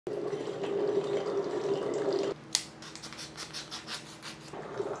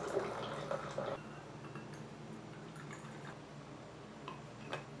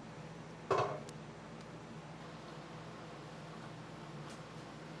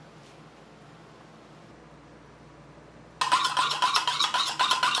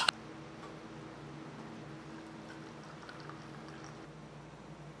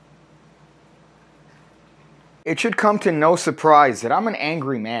It should come to no surprise that I'm an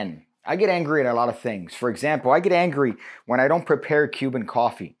angry man. I get angry at a lot of things. For example, I get angry when I don't prepare Cuban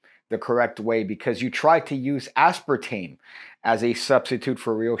coffee the correct way because you try to use aspartame as a substitute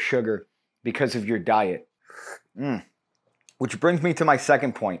for real sugar because of your diet. Which brings me to my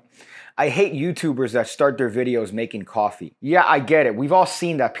second point. I hate YouTubers that start their videos making coffee. Yeah, I get it. We've all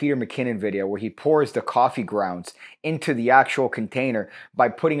seen that Peter McKinnon video where he pours the coffee grounds into the actual container by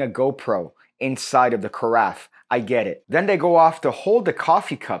putting a GoPro inside of the carafe. I get it. Then they go off to hold the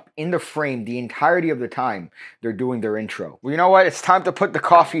coffee cup in the frame the entirety of the time they're doing their intro. Well, you know what? It's time to put the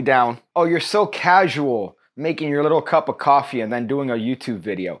coffee down. Oh, you're so casual making your little cup of coffee and then doing a YouTube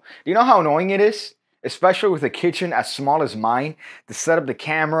video. Do you know how annoying it is? Especially with a kitchen as small as mine, to set up the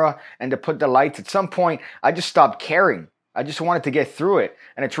camera and to put the lights. At some point, I just stopped caring. I just wanted to get through it.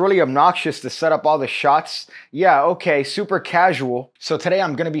 And it's really obnoxious to set up all the shots. Yeah, okay, super casual. So today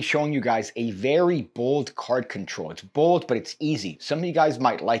I'm going to be showing you guys a very bold card control. It's bold, but it's easy. Some of you guys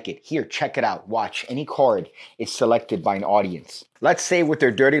might like it. Here, check it out. Watch. Any card is selected by an audience. Let's say with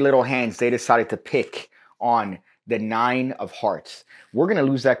their dirty little hands, they decided to pick on the 9 of hearts. We're going to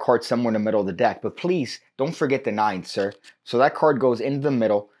lose that card somewhere in the middle of the deck, but please don't forget the 9, sir. So that card goes into the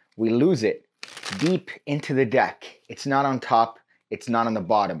middle. We lose it deep into the deck. It's not on top. It's not on the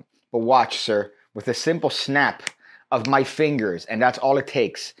bottom. But watch, sir, with a simple snap of my fingers, and that's all it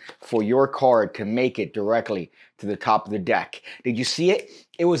takes for your card to make it directly to the top of the deck. Did you see it?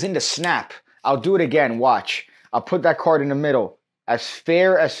 It was in the snap. I'll do it again. Watch. I'll put that card in the middle. As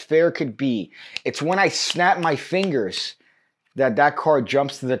fair could be. It's when I snap my fingers that that card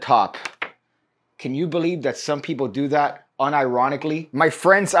jumps to the top. Can you believe that some people do that unironically? My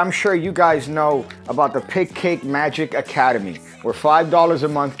friends, I'm sure you guys know about the PigCake Magic Academy, where $5 a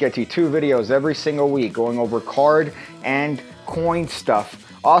month gets you 2 videos every single week going over card and coin stuff.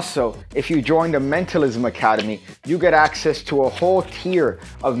 Also, if you join the Mentalism Academy, you get access to a whole tier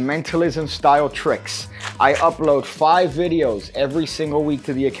of mentalism style tricks. I upload 5 videos every single week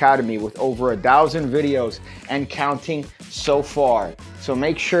to the Academy with over 1,000 videos and counting so far. So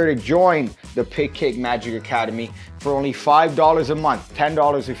make sure to join the PigCake Magic Academy for only $5 a month,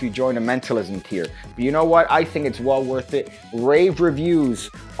 $10 if you join the Mentalism tier. But you know what? I think it's well worth it. Rave reviews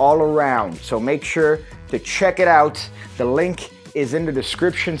all around. So make sure to check it out. The link is in the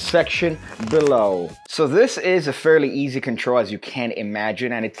description section below. So this is a fairly easy control, as you can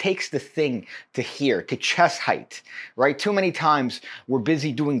imagine, and it takes the thing to here, to chest height, right? Too many times we're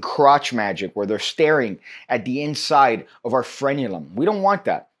busy doing crotch magic where they're staring at the inside of our frenulum. We don't want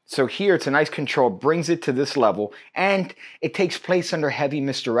that. So here it's a nice control, brings it to this level, and it takes place under heavy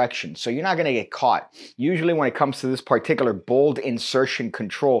misdirection. So you're not gonna get caught. Usually when it comes to this particular bold insertion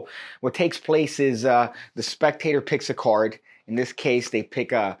control, what takes place is the spectator picks a card. In this case, they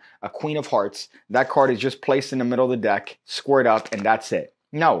pick a Queen of Hearts. That card is just placed in the middle of the deck, squared up, and that's it.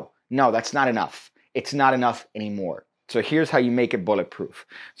 No, that's not enough. It's not enough anymore. So here's how you make it bulletproof.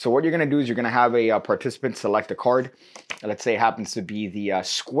 So what you're going to do is you're going to have a participant select a card. Let's say it happens to be the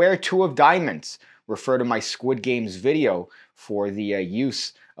Square 2 of Diamonds. Refer to my Squid Games video for the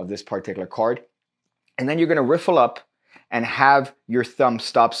use of this particular card. And then you're going to riffle up and have your thumb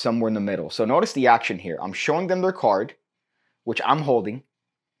stop somewhere in the middle. So notice the action here. I'm showing them their card, which I'm holding.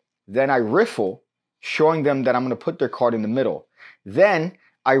 Then I riffle, showing them that I'm going to put their card in the middle. Then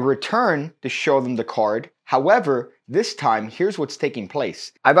I return to show them the card. However, this time, here's what's taking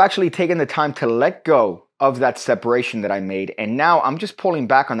place. I've actually taken the time to let go of that separation that I made, and now I'm just pulling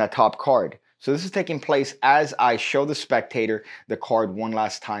back on that top card. So this is taking place as I show the spectator the card one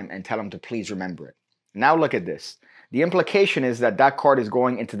last time and tell them to please remember it. Now look at this. The implication is that that card is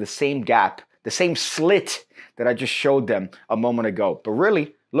going into the same gap, the same slit that I just showed them a moment ago. But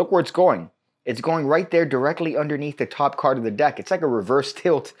really, look where it's going. It's going right there directly underneath the top card of the deck. It's like a reverse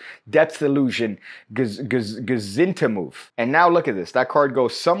tilt, depth illusion, gazinta move. And now look at this. That card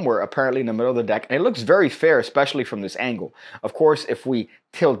goes somewhere apparently in the middle of the deck. And it looks very fair, especially from this angle. Of course, if we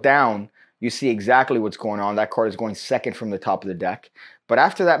tilt down, you see exactly what's going on. That card is going second from the top of the deck. But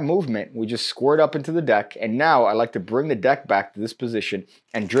after that movement, we just squirt up into the deck. And now I like to bring the deck back to this position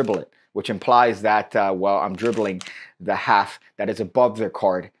and dribble it, which implies that, well, I'm dribbling the half that is above their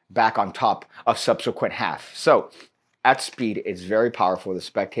card back on top of subsequent half. So at speed, it's very powerful. The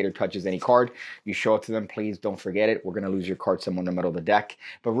spectator touches any card. You show it to them. Please don't forget it. We're going to lose your card somewhere in the middle of the deck.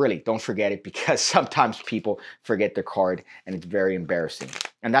 But really, don't forget it, because sometimes people forget their card and it's very embarrassing.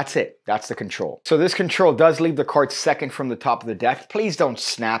 And that's it. That's the control. So this control does leave the card second from the top of the deck. Please don't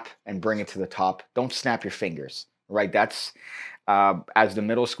snap and bring it to the top. Don't snap your fingers, right? That's as the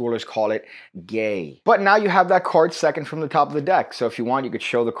middle schoolers call it, gay. But now you have that card second from the top of the deck. So if you want, you could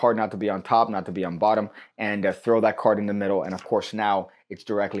show the card not to be on top, not to be on bottom, and throw that card in the middle. And of course, now it's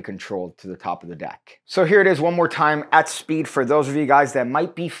directly controlled to the top of the deck. So here it is one more time at speed for those of you guys that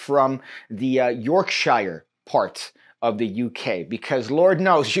might be from the Yorkshire part of the UK, because Lord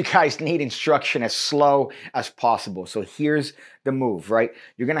knows you guys need instruction as slow as possible. So here's the move, right?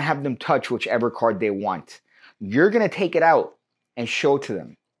 You're going to have them touch whichever card they want. You're going to take it out and show to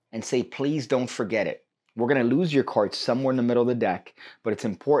them and say, please don't forget it. We're going to lose your card somewhere in the middle of the deck, but it's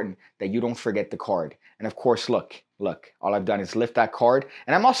important that you don't forget the card. And of course, look, all I've done is lift that card,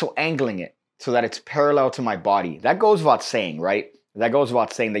 and I'm also angling it so that it's parallel to my body. That goes without saying, right? That goes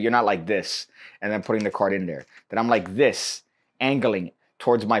without saying that you're not like this and then putting the card in there. That I'm like this, angling it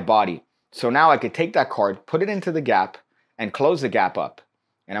towards my body. So now I could take that card, put it into the gap, and close the gap up.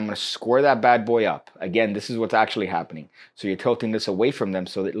 And I'm going to square that bad boy up. Again, this is what's actually happening. So you're tilting this away from them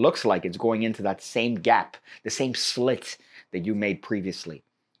so it looks like it's going into that same gap, the same slit that you made previously.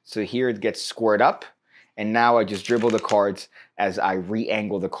 So here it gets squared up. And now I just dribble the cards as I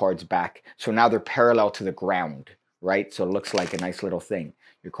re-angle the cards back. So now they're parallel to the ground, right? So it looks like a nice little thing.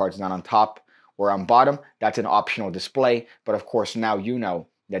 Your card's not on top or on bottom. That's an optional display. But of course, now you know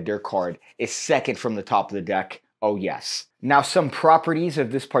that their card is second from the top of the deck. Oh yes. Now some properties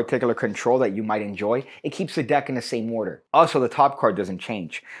of this particular control that you might enjoy, it keeps the deck in the same order. Also, the top card doesn't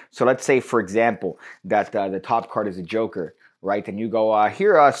change. So let's say, for example, that the top card is a joker, right? And you go,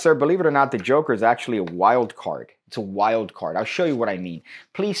 here, sir, believe it or not, the joker is actually a wild card. It's a wild card. I'll show you what I mean.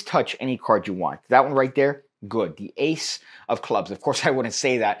 Please touch any card you want. That one right there, good. The ace of clubs. Of course, I wouldn't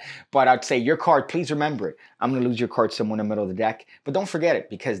say that, but I'd say your card, please remember it. I'm going to lose your card somewhere in the middle of the deck, but don't forget it,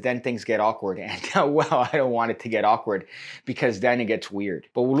 because then things get awkward. And well, I don't want it to get awkward, because then it gets weird.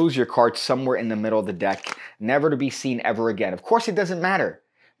 But we'll lose your card somewhere in the middle of the deck, never to be seen ever again. Of course, it doesn't matter,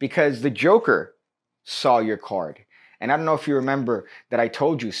 because the joker saw your card. And I don't know if you remember that I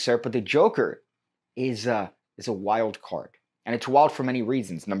told you, sir, but the joker is a wild card. And it's wild for many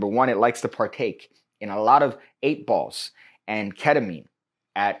reasons. Number one, it likes to partake in a lot of 8 balls and ketamine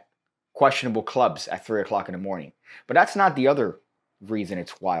at questionable clubs at 3 o'clock in the morning. But that's not the other reason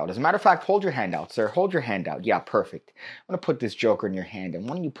it's wild. As a matter of fact, hold your hand out, sir. Hold your hand out. Yeah, perfect. I'm going to put this joker in your hand, and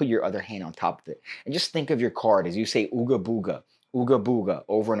why don't you put your other hand on top of it? And just think of your card as you say ooga booga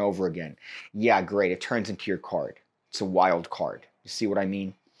over and over again. Yeah, great. It turns into your card. It's a wild card. You see what I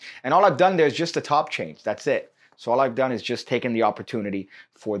mean? And all I've done there is just a top change. That's it. So all I've done is just taken the opportunity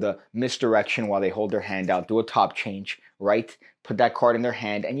for the misdirection while they hold their hand out, do a top change, right? Put that card in their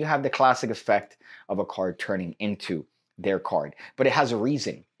hand, and you have the classic effect of a card turning into their card. But it has a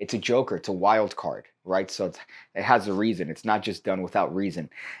reason. It's a joker. It's a wild card, right? So it has a reason. It's not just done without reason.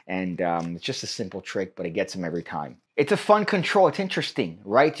 And it's just a simple trick, but it gets them every time. It's a fun control. It's interesting,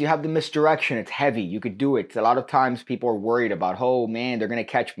 right? You have the misdirection. It's heavy. You could do it. A lot of times people are worried about, oh man, they're going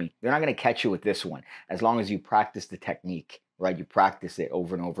to catch me. They're not going to catch you with this one, as long as you practice the technique, right? You practice it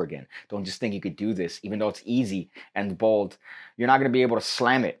over and over again. Don't just think you could do this, even though it's easy and bold. You're not going to be able to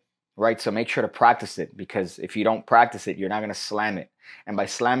slam it, right? So make sure to practice it, because if you don't practice it, you're not going to slam it. And by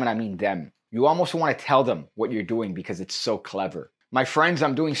slam it, I mean them. You almost want to tell them what you're doing, because it's so clever. My friends,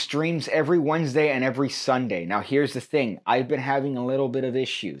 I'm doing streams every Wednesday and every Sunday. Now, here's the thing. I've been having a little bit of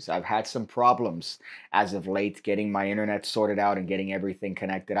issues. I've had some problems as of late getting my internet sorted out and getting everything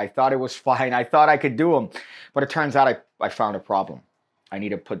connected. I thought it was fine. I thought I could do them. But it turns out I found a problem. I need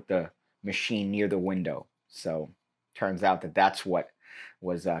to put the machine near the window. So turns out that that's what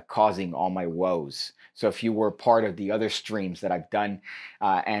was causing all my woes. So if you were part of the other streams that I've done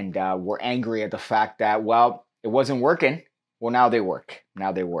and were angry at the fact that, well, it wasn't working, well, now they work.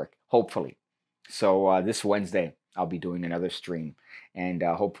 Now they work, hopefully. So this Wednesday, I'll be doing another stream and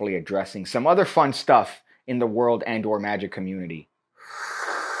hopefully addressing some other fun stuff in the world and or magic community.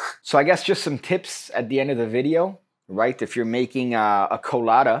 So I guess just some tips at the end of the video, right? If you're making a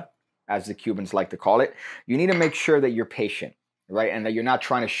colada, as the Cubans like to call it, you need to make sure that you're patient, right? And that you're not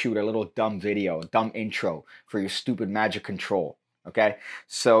trying to shoot a little dumb video, a dumb intro for your stupid magic control. Okay,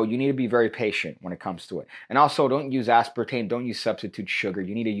 so you need to be very patient when it comes to it. And also, don't use aspartame, don't use substitute sugar.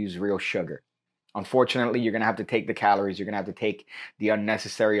 You need to use real sugar. Unfortunately, you're going to have to take the calories. You're going to have to take the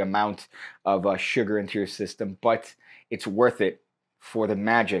unnecessary amount of sugar into your system. But it's worth it for the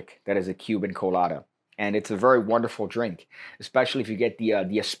magic that is a Cuban colada. And it's a very wonderful drink, especially if you get the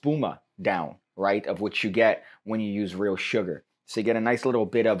espuma down, right, of which you get when you use real sugar. So you get a nice little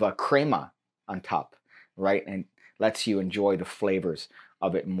bit of a crema on top, right, and lets you enjoy the flavors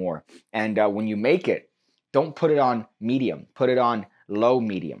of it more. And when you make it, don't put it on medium. Put it on low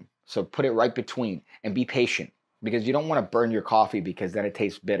medium. So put it right between and be patient. because you don't want to burn your coffee because then it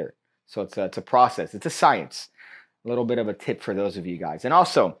tastes bitter. So it's a process. It's a science. A little bit of a tip for those of you guys. And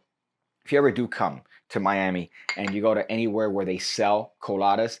also, if you ever do come to Miami and you go to anywhere where they sell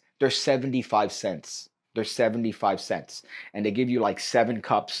coladas, they're 75 cents. They're 75 cents. And they give you like 7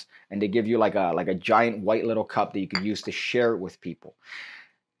 cups, and they give you like a giant white little cup that you can use to share it with people.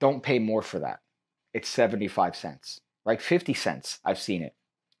 Don't pay more for that. It's 75 cents. Right? 50 cents. I've seen it.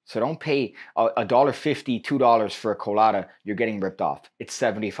 So don't pay $1.50, $2 for a colada. You're getting ripped off. It's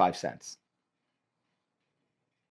 75 cents.